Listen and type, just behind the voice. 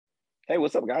Hey,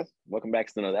 what's up, guys? Welcome back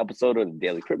to another episode of the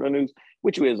Daily Crypto News,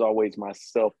 which is always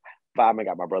myself, Bob. I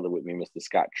got my brother with me, Mr.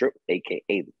 Scott Tripp, aka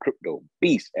the Crypto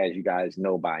Beast. As you guys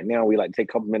know by now, we like to take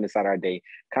a couple minutes out of our day,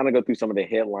 kind of go through some of the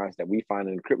headlines that we find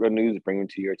in the crypto news, bring them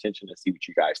to your attention, and see what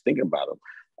you guys think about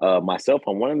them. Myself,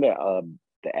 I'm one of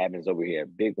the admins over here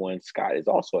at BigONE. Scott is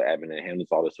also an admin and handles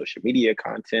all the social media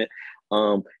content.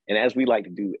 And as we like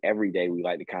to do every day, we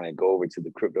like to kind of go over to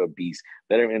the Crypto Beast,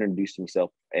 let him introduce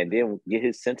himself, and then get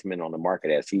his sentiment on the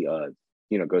market as he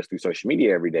goes through social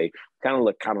media every day. Kind of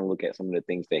look at some of the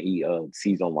things that he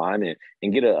sees online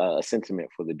and get a sentiment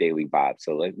for the daily vibe.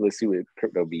 So let's see what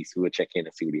Crypto Beast. We'll check in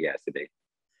and see what he has today.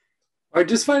 I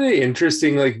just find it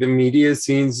interesting. Like the media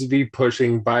seems to be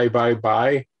pushing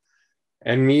buy.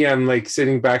 And me, I'm like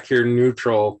sitting back here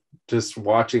neutral, just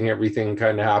watching everything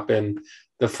kind of happen.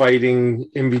 The fighting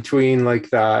in between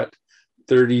like that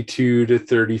 32 to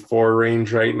 34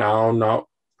 range right now, not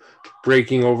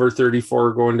breaking over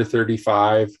 34, going to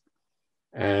 35.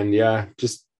 And yeah,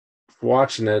 just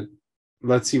watching it.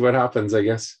 Let's see what happens, I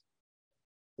guess.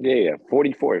 Yeah,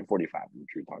 44 and 45.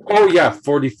 Oh, yeah,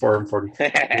 44 and 40.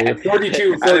 Yeah, 42,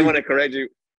 40. I didn't want to correct you.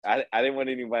 I didn't want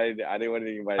anybody.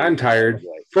 I'm tired.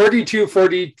 42,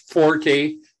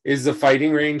 44K is the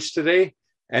fighting range today.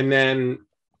 And then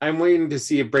I'm waiting to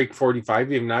see it break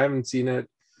 45. Even I haven't seen it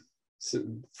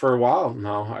for a while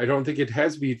now. I don't think it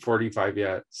has beat 45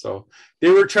 yet. So they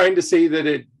were trying to say that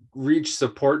it reached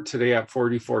support today at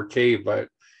 44K, but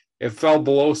it fell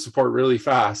below support really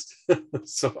fast.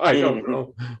 So I don't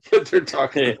know what they're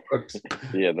talking about.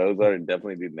 Yeah, those are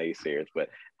definitely the naysayers, but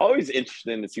always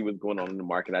interesting to see what's going on in the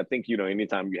market. I think,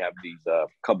 anytime you have these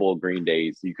couple of green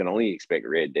days, you can only expect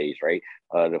red days, right?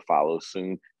 To follow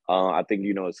soon. I think,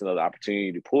 it's another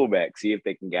opportunity to pull back, see if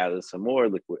they can gather some more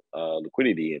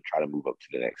liquidity and try to move up to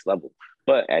the next level.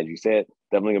 But as you said,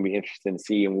 definitely going to be interesting to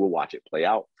see, and we'll watch it play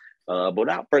out. But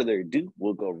without further ado,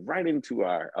 we'll go right into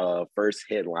our first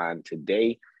headline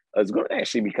today. It's going to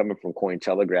actually be coming from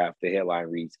Cointelegraph. The headline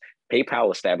reads,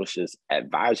 PayPal establishes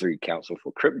advisory council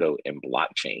for crypto and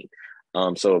blockchain.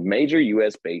 So a major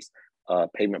US-based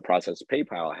payment processor,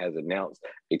 PayPal, has announced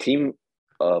a team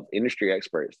of industry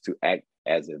experts to act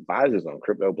as advisors on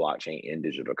crypto, blockchain, and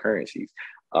digital currencies.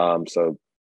 So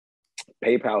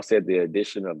PayPal said the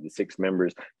addition of the 6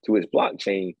 members to its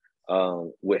blockchain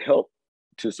would help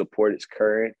to support its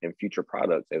current and future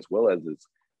products, as well as its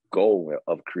goal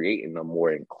of creating a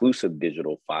more inclusive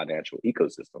digital financial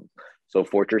ecosystem. So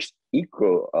Fortress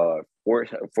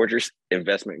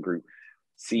Investment Group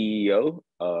CEO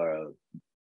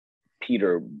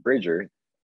Peter Bridger,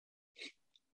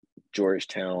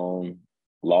 Georgetown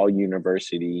Law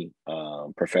University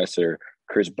Professor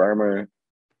Chris Bermer,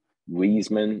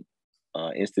 Wiesman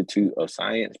Institute of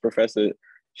Science Professor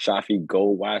Shafi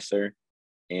Goldwasser,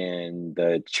 and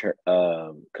the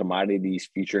Commodities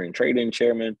Future and Trading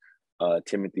Chairman,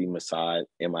 Timothy Masad,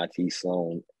 MIT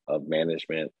Sloan of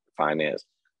Management Finance,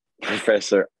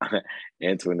 Professor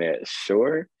Antoinette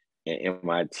Shore, and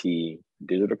MIT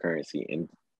Digital Currency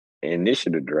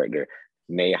Initiative Director,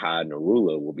 Neha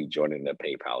Narula, will be joining the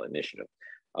PayPal initiative.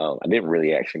 I didn't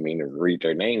really actually mean to read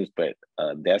their names, but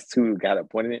that's who got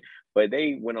appointed. But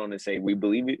they went on to say, we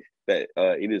believe that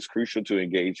it is crucial to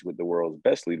engage with the world's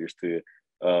best leaders to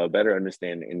better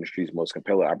understand the industry's most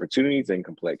compelling opportunities and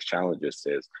complex challenges,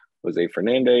 says Jose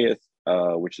Fernandez,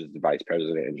 which is the Vice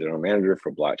President and General Manager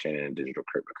for Blockchain and Digital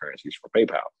Cryptocurrencies for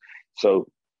PayPal. So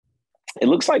it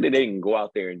looks like that they can go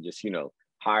out there and just,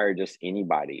 hire just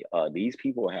anybody. These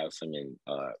people have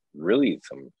really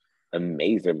some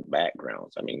amazing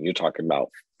backgrounds. I mean, you're talking about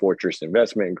Fortress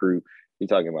Investment Group. You're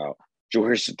talking about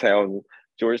Georgetown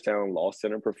Law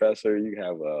Center professor. You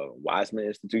have a Wiseman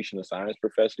Institution of Science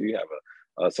professor. You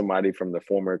have somebody from the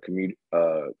former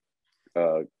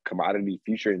Commodity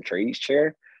Future and Trades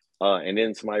chair, and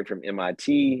then somebody from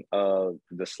MIT,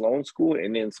 the Sloan School,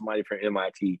 and then somebody from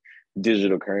MIT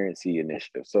Digital Currency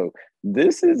Initiative. So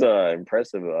this is an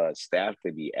impressive staff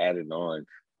to be added on.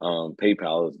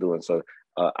 PayPal is doing so.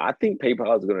 I think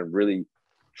PayPal is going to really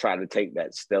try to take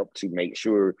that step to make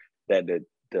sure that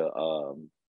the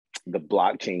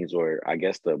blockchains, or I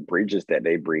guess the bridges that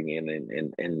they bring in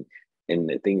and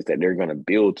the things that they're going to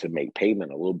build to make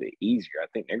payment a little bit easier. I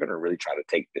think they're going to really try to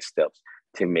take the steps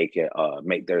to make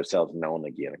themselves known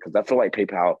again. Because I feel like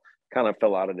PayPal kind of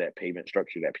fell out of that payment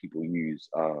structure that people use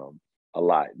a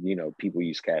lot. People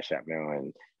use Cash App now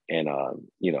and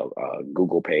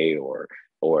Google Pay or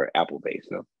Apple Pay.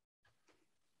 So.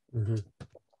 Mm-hmm.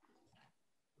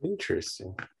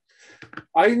 Interesting.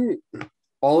 I'm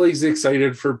always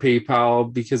excited for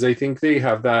PayPal because I think they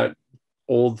have that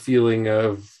old feeling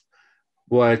of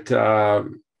what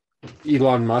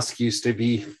Elon Musk used to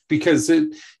be, because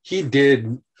he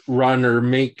did run or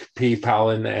make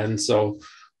PayPal in the end. So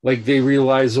like they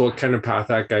realize what kind of path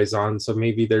that guy's on. So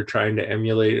maybe they're trying to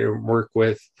emulate and work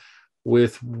with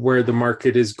where the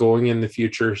market is going in the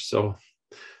future. So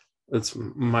that's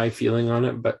my feeling on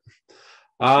it. But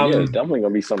yeah, it's definitely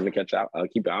gonna be something to catch out,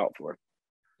 keep an eye out for.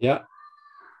 yeah.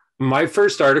 My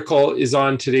first article is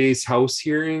on today's House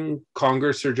hearing.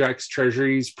 Congress rejects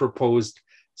Treasury's proposed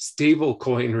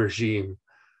stablecoin regime.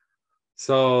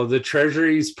 So the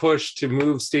Treasury's push to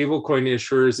move stablecoin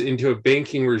issuers into a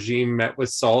banking regime met with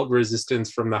solid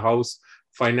resistance from the House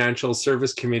Financial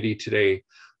Service Committee today.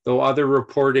 Though other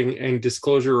reporting and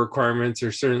disclosure requirements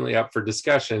are certainly up for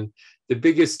discussion, the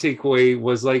biggest takeaway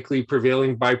was likely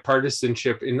prevailing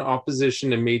bipartisanship in opposition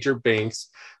to major banks,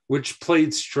 which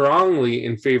played strongly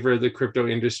in favor of the crypto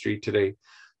industry today.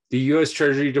 The U.S.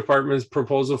 Treasury Department's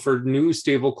proposal for new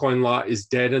stablecoin law is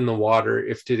dead in the water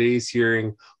if today's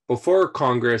hearing before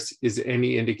Congress is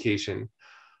any indication.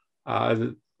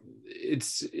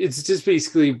 It's just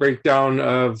basically a breakdown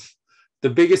of the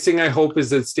biggest thing I hope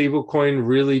is that stablecoin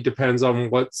really depends on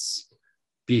what's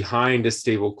behind a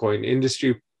stablecoin.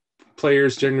 Industry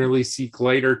players generally seek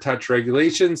lighter touch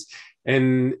regulations,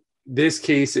 and this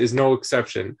case is no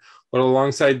exception. But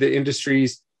alongside the industry,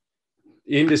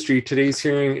 today's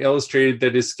hearing illustrated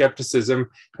that his skepticism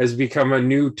has become a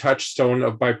new touchstone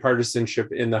of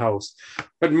bipartisanship in the House.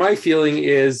 But my feeling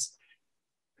is,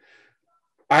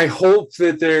 I hope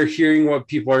that they're hearing what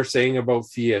people are saying about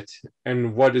fiat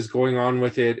and what is going on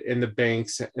with it and the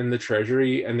banks and the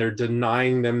Treasury, and they're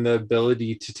denying them the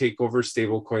ability to take over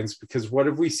stablecoins. Because what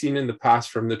have we seen in the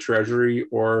past from the Treasury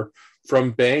or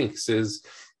from banks is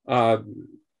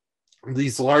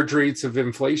these large rates of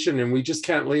inflation, and we just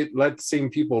can't let the same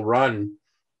people run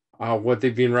what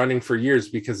they've been running for years,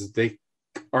 because they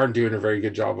aren't doing a very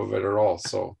good job of it at all.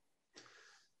 So,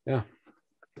 yeah.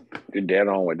 You're dead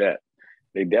on with that.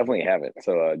 They definitely haven't.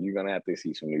 So you're gonna have to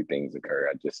see some new things occur.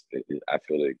 I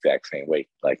feel the exact same way.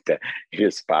 Like that,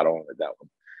 you're spot on with that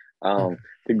one.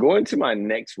 To go into my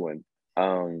next one,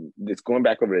 it's going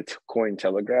back over to Coin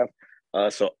Telegraph.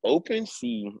 So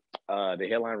OpenSea, the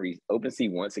headline reads: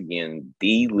 OpenSea once again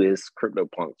delists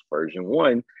CryptoPunks version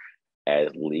 1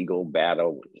 as legal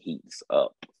battle heats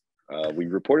up. We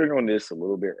reported on this a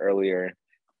little bit earlier,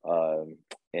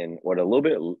 and what a little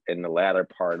bit in the latter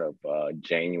part of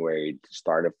January,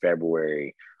 start of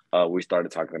February. We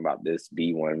started talking about this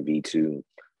V1, V2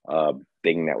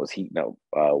 thing that was heating up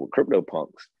with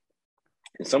CryptoPunks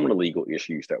and some of the legal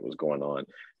issues that was going on.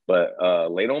 But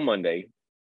late on Monday,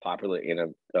 popular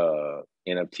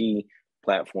NFT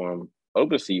platform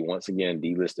OpenSea once again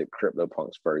delisted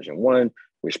CryptoPunks version 1,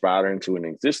 which brought into an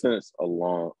existence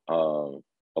along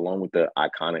with the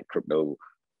iconic CryptoPunks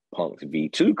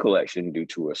V2 collection due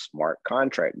to a smart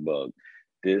contract bug.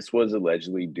 This was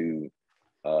allegedly due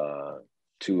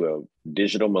to a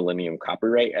Digital Millennium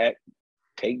Copyright Act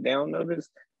takedown notice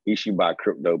issued by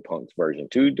CryptoPunks version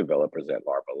 2 developers at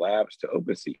Larva Labs to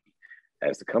OpenSea,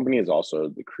 as the company is also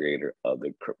the creator of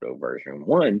the crypto version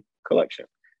 1 collection.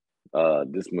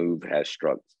 This move has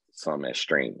struck some as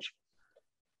strange.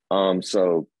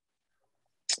 So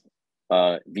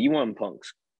V1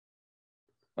 Punks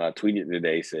tweeted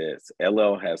today, says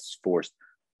LL has forced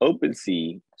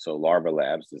OpenSea, so Larva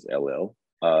Labs is LL,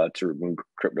 to remove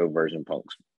crypto version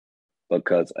Punks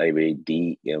because of a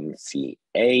DMCA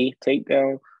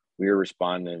takedown. We are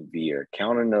responding via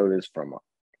counter notice from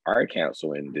our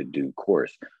counsel in the due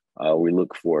course. We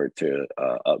look forward to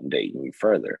updating you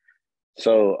further.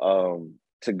 So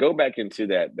to go back into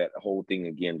that whole thing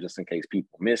again, just in case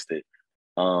people missed it,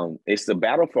 it's the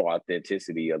battle for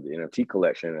authenticity of the NFT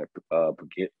collection that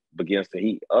begins to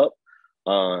heat up.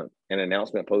 An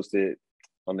announcement posted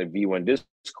on the V1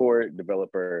 Discord,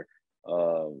 developer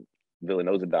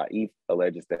Villanosa.eth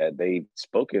alleges that they've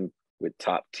spoken with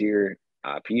top-tier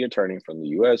IP attorney from the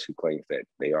U.S. who claims that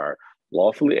they are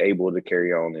lawfully able to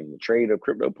carry on in the trade of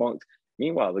CryptoPunks.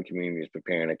 Meanwhile, the community is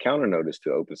preparing a counter notice to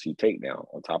OpenSea takedown.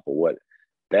 On top of what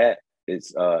that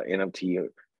is, NFT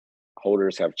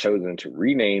holders have chosen to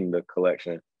rename the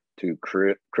collection to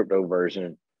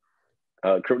CryptoPunks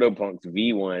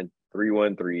V1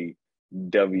 313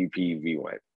 WP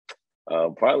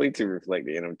V1, partly to reflect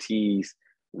the NFT's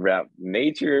rap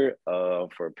nature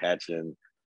for patching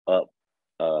up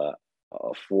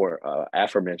for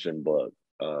aforementioned bug.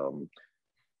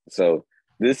 So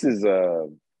this is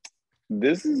going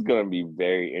to be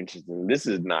very interesting. This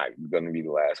is not going to be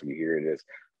the last we hear of this.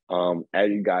 As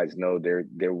you guys know,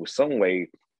 there was some way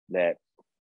that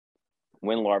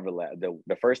when Larva Lab,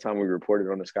 the first time we reported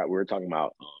on the Scott, we were talking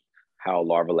about how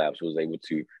Larva Labs was able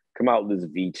to come out with this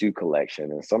V2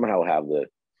 collection and somehow have the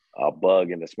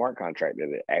bug in the smart contract that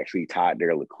it actually tied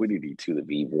their liquidity to the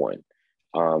V1.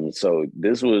 So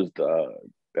this was the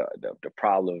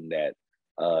problem that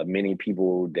many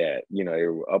people that they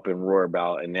were up and roar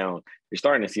about, and now you're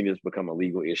starting to see this become a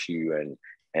legal issue,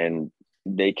 and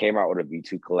they came out with a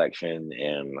V2 collection,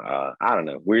 and I don't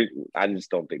know. I just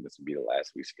don't think this would be the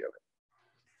last we see of it.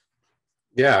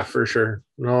 Yeah, for sure.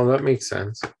 No, that makes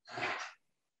sense.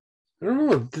 I don't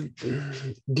know.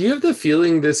 Do you have the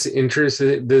feeling this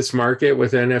market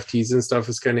with NFTs and stuff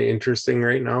is kind of interesting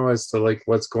right now as to like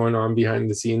what's going on behind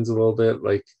the scenes a little bit?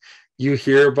 Like you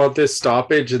hear about this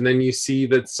stoppage and then you see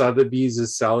that Sotheby's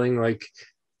is selling like,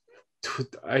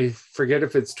 I forget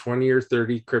if it's 20 or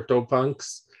 30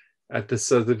 CryptoPunks at the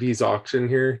Sotheby's auction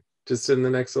here just in the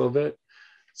next little bit.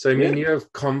 So, I mean, you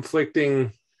have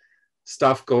conflicting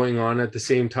stuff going on at the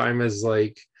same time as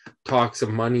like talks of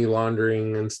money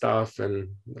laundering and stuff, and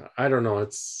I don't know,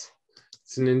 it's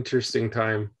an interesting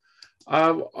time.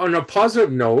 On a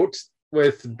positive note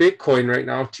with Bitcoin right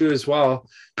now too as well,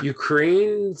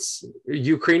 Ukrainian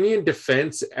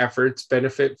defense efforts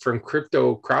benefit from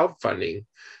crypto crowdfunding.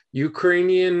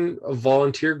 Ukrainian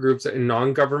volunteer groups and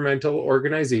non-governmental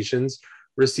organizations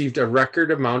received a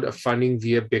record amount of funding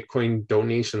via Bitcoin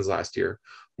donations last year.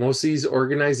 Most of these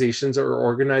organizations are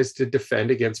organized to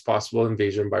defend against possible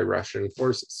invasion by Russian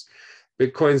forces.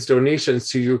 Bitcoin's donations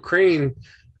to Ukraine,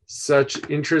 such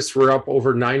interests were up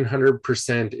over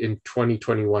 900% in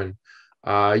 2021.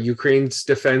 Ukraine's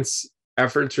defense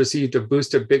efforts received a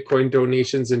boost of Bitcoin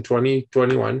donations in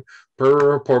 2021, per a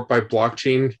report by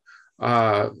blockchain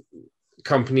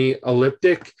company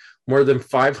Elliptic. More than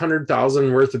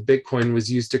 500,000 worth of Bitcoin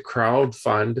was used to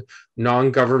crowdfund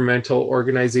non-governmental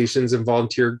organizations and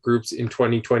volunteer groups in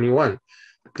 2021.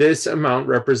 This amount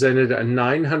represented a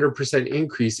 900%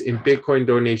 increase in Bitcoin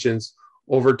donations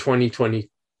over 2020.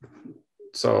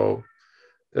 So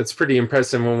that's pretty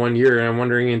impressive in 1 year. And I'm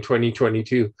wondering in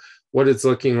 2022, what it's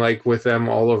looking like with them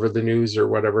all over the news or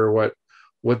whatever, what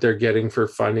they're getting for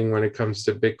funding when it comes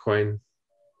to Bitcoin.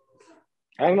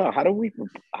 I don't know. How do we put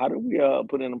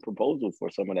in a proposal for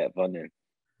some of that funding?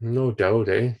 No doubt,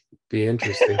 be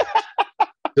interesting.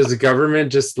 Does the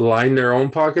government just line their own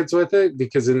pockets with it?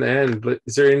 Because in the end,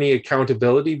 is there any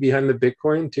accountability behind the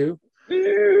Bitcoin too?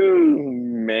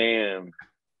 Man,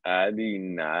 I do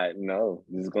not know.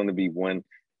 This is going to be one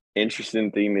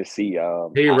interesting thing to see.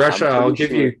 Hey, Russia, I'll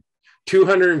give you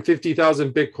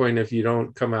 250,000 Bitcoin if you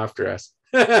don't come after us.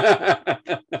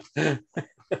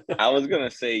 I was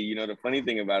gonna say, the funny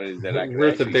thing about it is that I could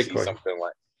actually see something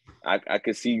like I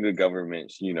could see the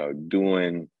governments,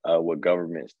 doing what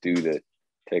governments do to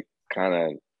kind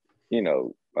of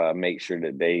make sure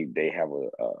that they have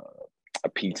a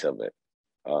piece of it,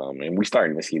 and we're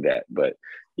starting to see that. But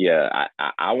yeah,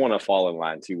 I want to fall in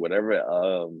line too.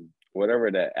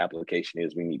 Whatever that application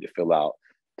is, we need to fill out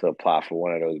to apply for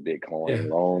one of those Bitcoin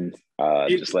loans.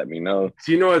 Just let me know.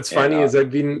 Do you know what's funny is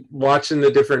I've been watching the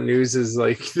different news is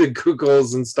like the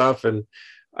Googles and stuff, and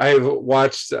I've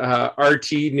watched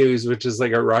RT News, which is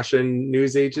like a Russian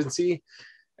news agency,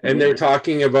 and they're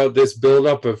talking about this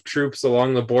buildup of troops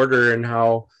along the border and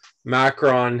how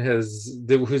Macron who's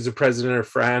the president of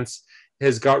France,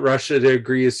 has got Russia to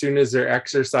agree as soon as their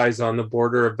exercise on the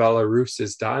border of Belarus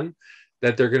is done,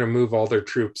 that they're going to move all their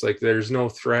troops. Like there's no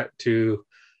threat to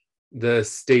the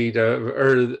state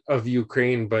of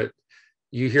Ukraine, but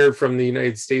you hear from the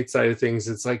United States side of things,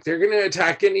 it's like they're going to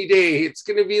attack any day. It's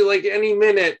going to be like any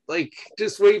minute. Like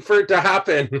just wait for it to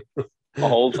happen. The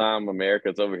whole time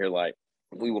America's over here like,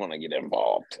 we want to get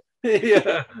involved.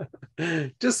 Yeah,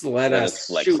 just let us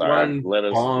flex our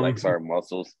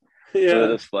muscles. Yeah,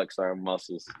 let us flex our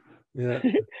muscles. Yeah.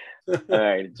 All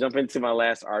right, jump into my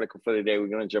last article for the day. We're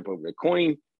going to jump over to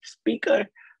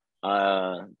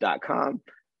CoinSpeaker.com.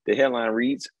 The headline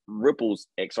reads, Ripple's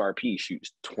XRP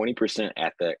shoots 20%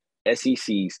 at the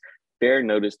SEC's Fair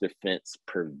Notice Defense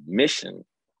permission.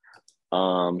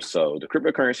 So the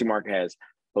cryptocurrency market has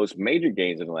posted major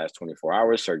gains in the last 24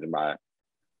 hours, surging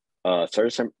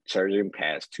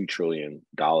past $2 trillion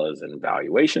in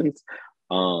valuations.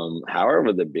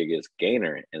 However, the biggest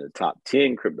gainer in the top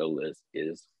 10 crypto list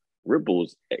is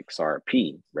Ripple's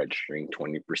XRP, registering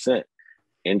 20%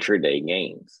 intraday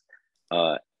gains.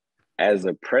 As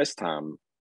of press time,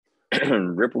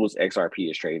 Ripple's XRP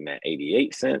is trading at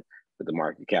 88 cents with a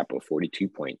market cap of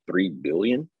 $42.3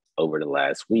 billion. Over the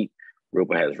last week,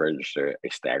 Ripple has registered a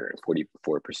staggering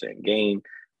 44% gain.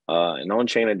 An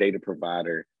on-chain data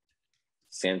provider,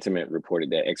 Sentiment,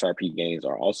 reported that XRP gains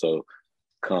are also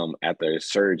come after a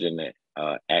surge in the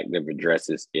active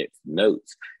addresses it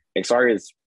notes. XRP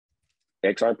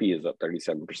XRP is up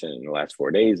 37% in the last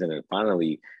 4 days, and then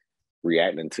finally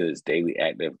reacting to its daily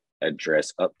active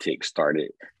address uptick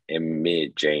started in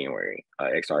mid-January.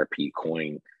 XRP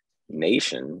Coin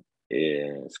Nation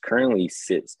is currently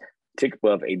sits tick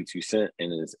above 82 cents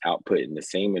and is output in the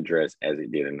same address as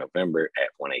it did in November at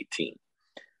 118.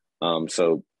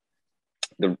 So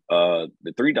the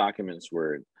three documents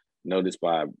were noticed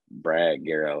by Brad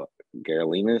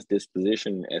Garalina's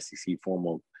disposition, SEC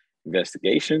formal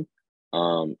investigation,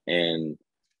 and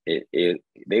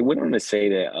they went on to say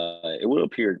that it would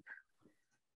appear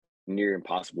near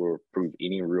impossible to prove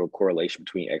any real correlation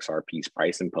between XRP's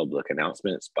price and public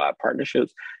announcements by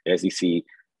partnerships. The SEC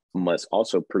must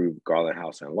also prove Garland,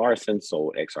 House, and Larson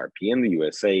sold XRP in the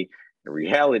USA. In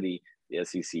reality, the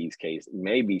SEC's case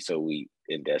may be so weak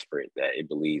and desperate that it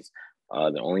believes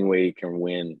the only way it can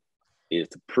win is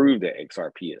to prove that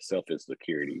XRP itself is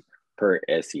security per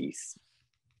SEC.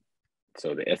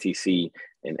 So the SEC,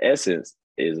 in essence,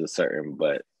 is a certain,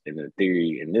 but in the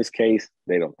theory, in this case,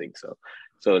 they don't think so.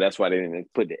 So that's why they didn't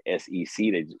put the SEC;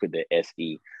 they just put the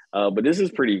SE. But this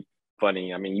is pretty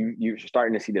funny. I mean, you're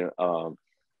starting to see the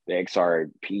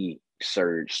XRP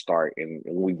surge start, and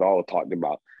we've all talked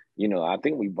about. I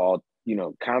think we've all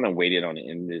kind of waited on it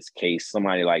in this case.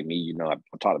 Somebody like me,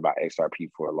 I've talked about XRP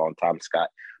for a long time, Scott.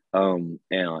 And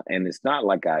it's not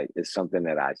like it's something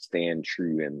that I stand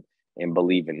true and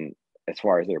believe in as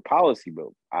far as their policy, but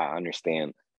I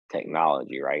understand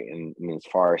technology, right? And as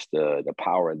far as the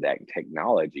power of that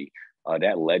technology,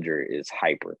 that ledger is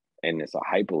hyper, and it's a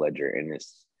hyper ledger, and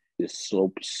it's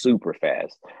so super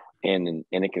fast, and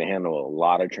it can handle a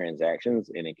lot of transactions,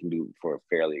 and it can do it for a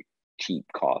fairly cheap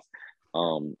cost.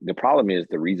 The problem is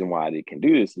the reason why they can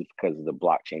do this is because the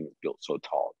blockchain is built so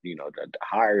tall. The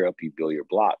higher up you build your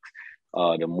blocks,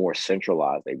 the more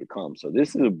centralized they become. So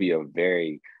this would be a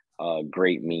very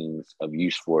great means of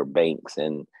use for banks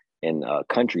and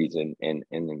countries and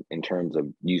in terms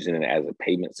of using it as a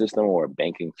payment system or a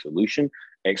banking solution.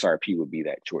 XRP would be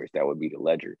that choice. That would be the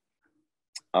ledger,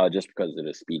 just because of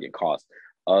the speed and cost.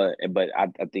 But I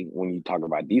think when you talk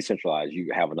about decentralized,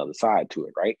 you have another side to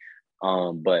it, right?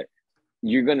 But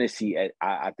you're going to see,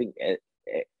 I think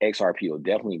XRP will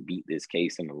definitely beat this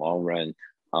case in the long run.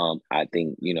 I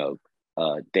think,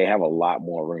 they have a lot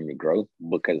more room to grow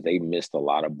because they missed a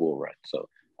lot of bull runs. So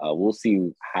we'll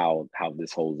see how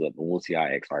this holds up, and we'll see how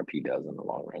XRP does in the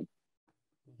long run.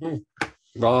 Mm-hmm.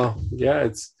 Well, yeah,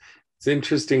 it's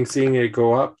interesting seeing it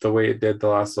go up the way it did the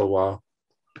last little while.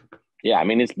 Yeah, I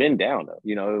mean, it's been down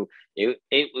though.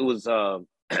 It was kind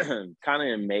of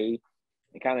in May.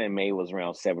 In May was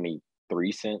around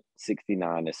 73 cents,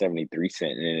 69 to 73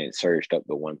 cents, and then it surged up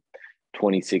to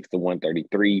 126 to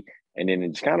 133, and then it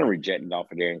just kind of rejected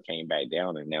off of there and came back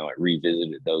down, and now it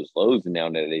revisited those lows, and now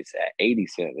that it's at 80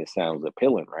 cents, it sounds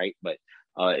appealing, right? But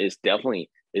it's definitely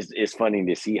it's funny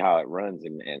to see how it runs,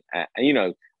 and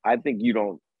I think you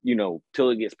don't till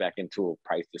it gets back into a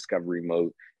price discovery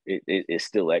mode. It's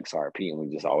still XRP, and we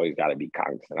just always got to be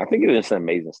cognizant. I think it is an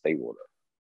amazing stable though.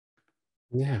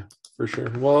 Yeah, for sure.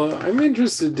 Well, I'm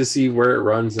interested to see where it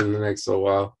runs in the next little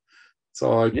while.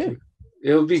 So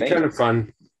it'll be kind of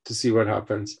fun to see what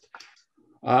happens.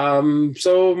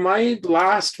 So my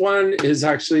last one is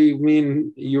actually, me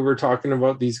and you were talking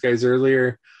about these guys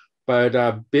earlier, but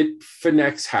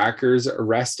Bitfinex hackers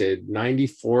arrested,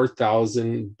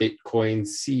 94,000 Bitcoin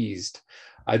seized.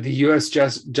 The U.S.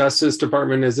 Justice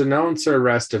Department has announced the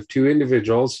arrest of two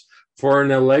individuals for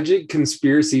an alleged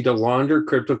conspiracy to launder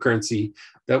cryptocurrency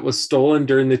that was stolen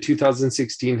during the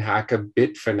 2016 hack of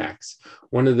Bitfinex,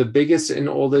 one of the biggest and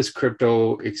oldest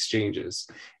crypto exchanges.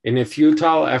 In a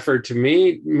futile effort to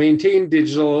maintain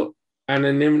digital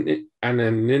anonymity,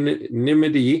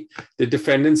 the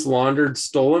defendants laundered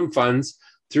stolen funds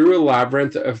through a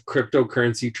labyrinth of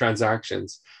cryptocurrency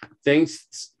transactions.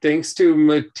 Thanks to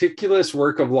meticulous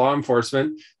work of law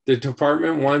enforcement, the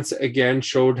department once again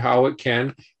showed how it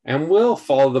can and will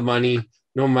follow the money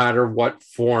no matter what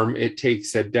form it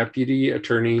takes, said Deputy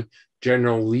Attorney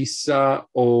General Lisa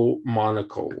O.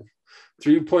 Monaco.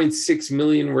 3.6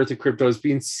 million worth of crypto is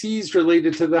being seized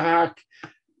related to the hack.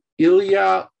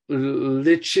 Ilya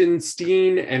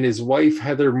Lichtenstein and his wife,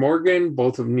 Heather Morgan,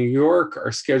 both of New York,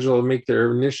 are scheduled to make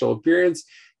their initial appearance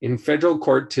in federal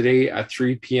court today at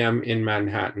 3 p.m. in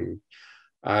Manhattan.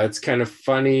 It's kind of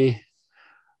funny.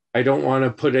 I don't want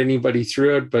to put anybody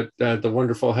through it, but the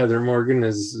wonderful Heather Morgan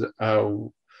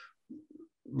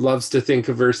loves to think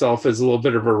of herself as a little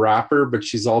bit of a rapper, but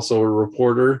she's also a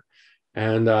reporter,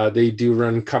 and they do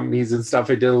run companies and stuff.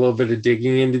 I did a little bit of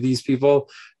digging into these people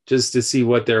just to see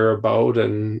what they're about,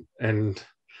 and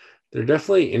they're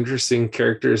definitely interesting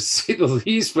characters, to say the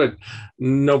least, but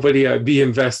nobody I'd be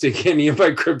investing any of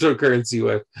my cryptocurrency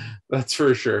with. That's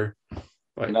for sure.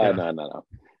 But No.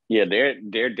 Yeah,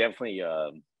 they're definitely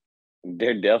a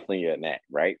knack,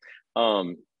 right?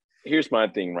 Um, Here's my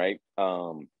thing, right?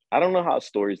 I don't know how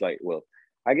stories like, well,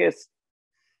 I guess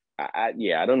I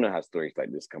don't know how stories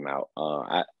like this come out.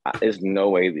 There's no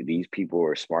way that these people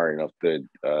are smart enough to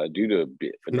do the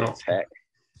no. Bitfinex hack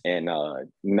and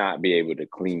not be able to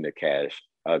clean the cash,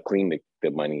 clean the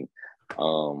money,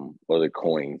 or the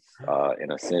coins,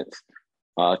 in a sense,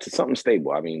 to something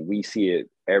stable. I mean, we see it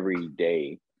every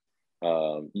day.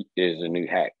 There's a new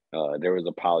hack. There was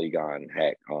a Polygon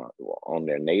hack on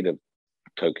their native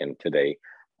token today.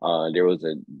 There was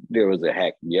a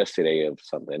hack yesterday of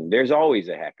something. There's always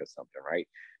a hack of something, right?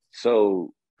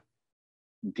 So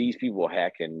these people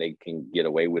hack and they can get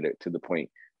away with it to the point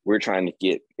we're trying to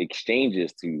get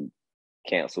exchanges to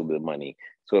cancel the money.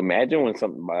 So imagine when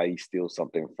somebody steals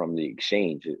something from the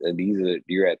exchange.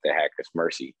 You're at the hacker's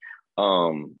mercy.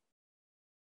 Um,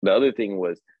 the other thing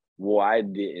was, why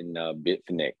didn't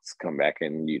Bitfinex come back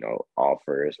and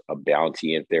offer us a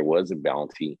bounty if there was a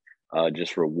bounty?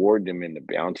 Just reward them in the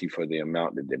bounty for the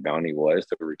amount that the bounty was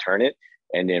to return it,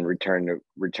 and then return the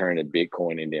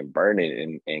Bitcoin and then burn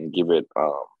it and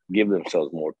give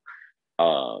themselves more.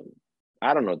 Um,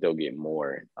 I don't know if they'll get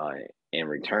more in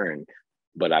return,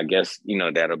 but I guess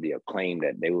that'll be a claim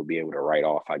that they will be able to write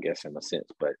off, I guess, in a sense.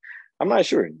 But I'm not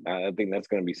sure. I think that's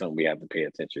going to be something we have to pay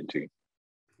attention to.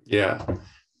 Yeah,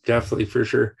 definitely for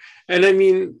sure. And I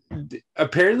mean,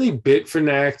 apparently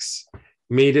Bitfinex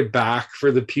made it back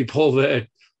for the people that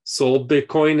sold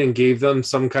Bitcoin and gave them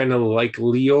some kind of like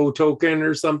Leo token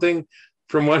or something,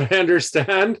 from what I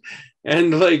understand.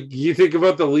 And like you think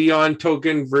about the Leon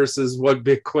token versus what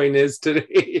Bitcoin is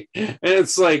today, and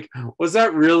it's like, was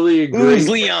that really a Who's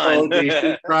great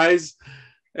Leon? prize?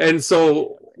 And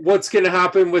so, what's going to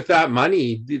happen with that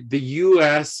money? The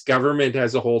U.S. government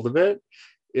has a hold of it.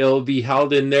 It'll be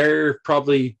held in their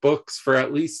probably books for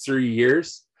at least 3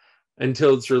 years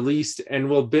until it's released. And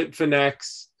will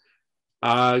Bitfinex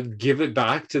give it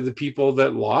back to the people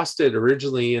that lost it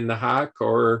originally in the hack,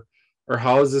 or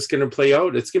how is this going to play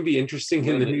out? It's going to be interesting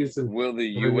in the news. Will the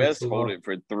U.S. hold it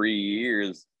for 3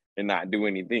 years and not do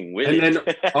anything with and it?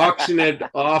 then auction it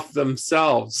off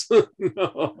themselves?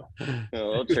 No.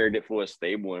 They'll trade it for a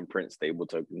stable and print stable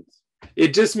tokens.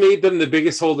 It just made them the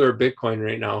biggest holder of Bitcoin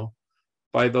right now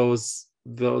by those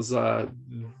Bitcoins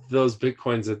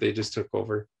that they just took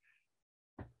over.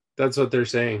 That's what they're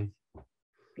saying.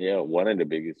 Yeah, one of the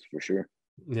biggest for sure.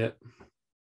 Yeah.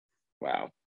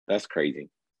 Wow, that's crazy.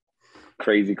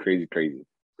 Crazy.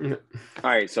 Yeah. All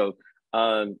right, so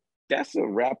that's a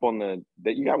wrap on that.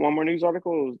 You got one more news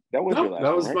article? That was your last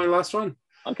that was one, right? my last one.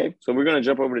 Okay, so we're gonna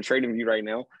jump over to Trading View right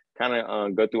now. Kind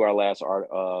of go through our last part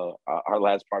of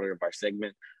our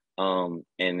segment. And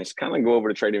it's kind of go over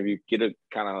the Trading View, get a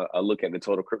kind of a look at the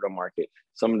total crypto market,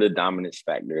 some of the dominance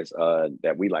factors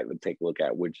that we like to take a look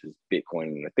at, which is Bitcoin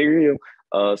and Ethereum.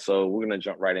 So we're gonna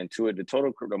jump right into it. The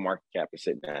total crypto market cap is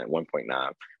sitting at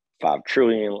 1.95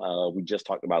 trillion. We just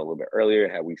talked about a little bit earlier.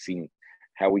 Have we seen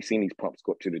these pumps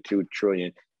go up to the 2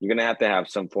 trillion? You're gonna have to have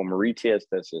some form of retest.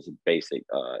 That's just a basic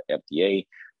FDA.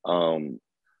 And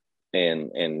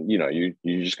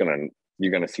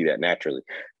you're gonna see that naturally.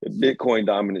 The Bitcoin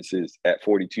dominance is at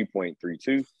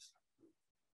 42.32,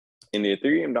 and the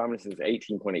Ethereum dominance is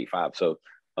 18.85. So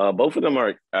both of them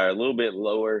are a little bit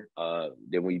lower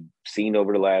than we've seen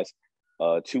over the last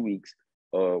 2 weeks.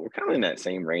 We're kind of in that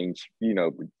same range,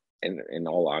 in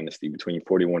all honesty, between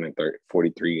 41 and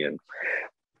 43 and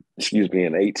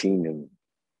 18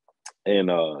 and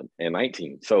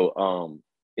 19. So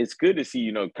it's good to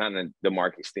see, kind of the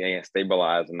market staying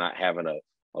stabilized and not having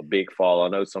a big fall. I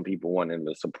know some people wanting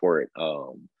to support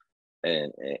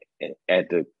and at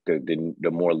the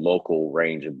more local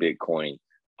range of Bitcoin,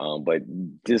 but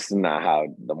this is not how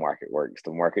the market works.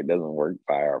 The market doesn't work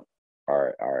by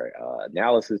our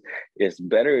analysis. It's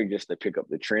better just to pick up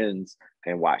the trends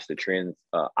and watch the trends.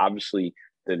 Obviously,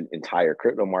 the entire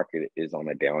crypto market is on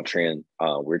a downtrend.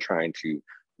 We're trying to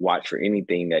watch for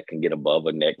anything that can get above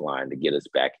a neckline to get us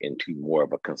back into more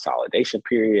of a consolidation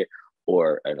period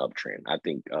or an uptrend. I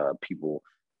think people,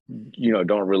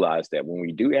 don't realize that when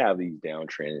we do have these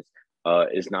downtrends,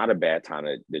 it's not a bad time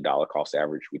to the dollar cost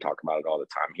average. We talk about it all the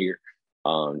time here.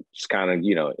 Just kind of,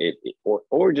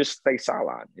 or just stay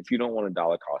sideline. If you don't want a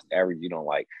dollar cost average, you don't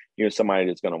like, somebody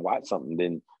that's going to watch something,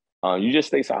 then you just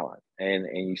stay silent and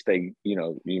you stay,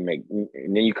 you make,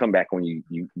 and then you come back when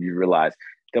you realize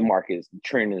the market's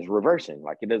trend is reversing.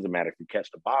 Like, it doesn't matter if you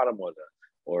catch the bottom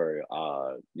or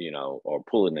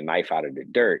pulling the knife out of the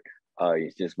dirt.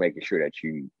 It's just making sure that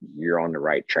you're on the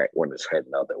right track when it's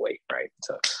heading the other way, right?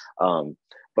 So,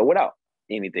 but without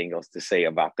anything else to say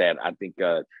about that, I think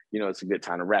it's a good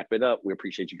time to wrap it up. We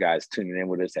appreciate you guys tuning in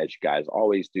with us, as you guys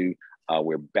always do.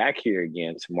 We're back here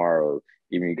again tomorrow,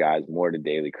 giving you guys more of the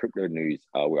daily crypto news.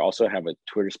 We also have a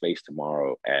Twitter space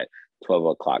tomorrow at 12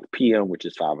 o'clock p.m., which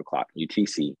is 5 o'clock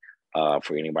UTC,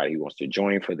 for anybody who wants to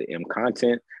join for the M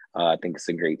content. I think it's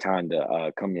a great time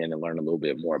to come in and learn a little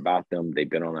bit more about them. They've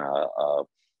been on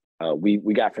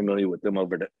we got familiar with them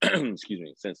over the excuse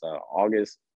me, since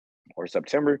August or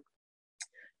September.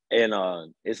 And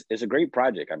it's a great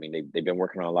project. I mean, they've been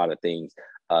working on a lot of things.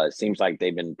 It seems like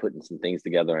they've been putting some things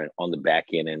together on the back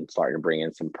end and starting to bring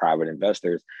in some private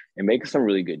investors and making some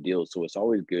really good deals. So it's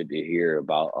always good to hear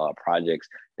about projects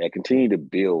that continue to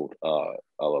build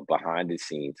behind the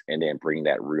scenes and then bring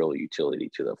that real utility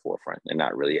to the forefront and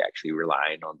not really actually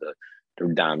relying on the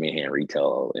diamond hand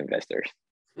retail investors.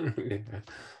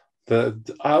 I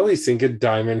always think of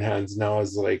diamond hands now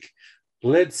as like,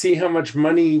 let's see how much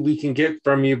money we can get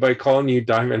from you by calling you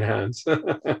diamond hands.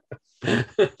 Put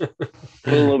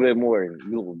a little bit more, you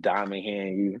little diamond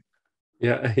hand, you.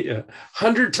 Yeah.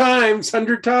 100 times.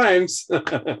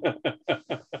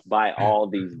 Buy all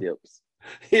these dips.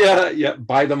 Yeah,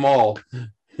 buy them all.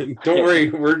 Don't worry,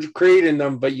 we're creating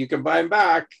them, but you can buy them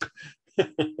back.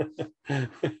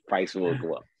 Price will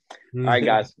go up. All right,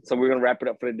 guys. So we're gonna wrap it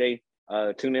up for the day.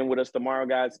 Tune in with us tomorrow,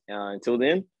 guys. Until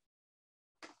then,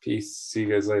 peace. See you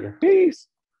guys later. Peace.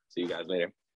 See you guys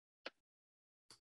later.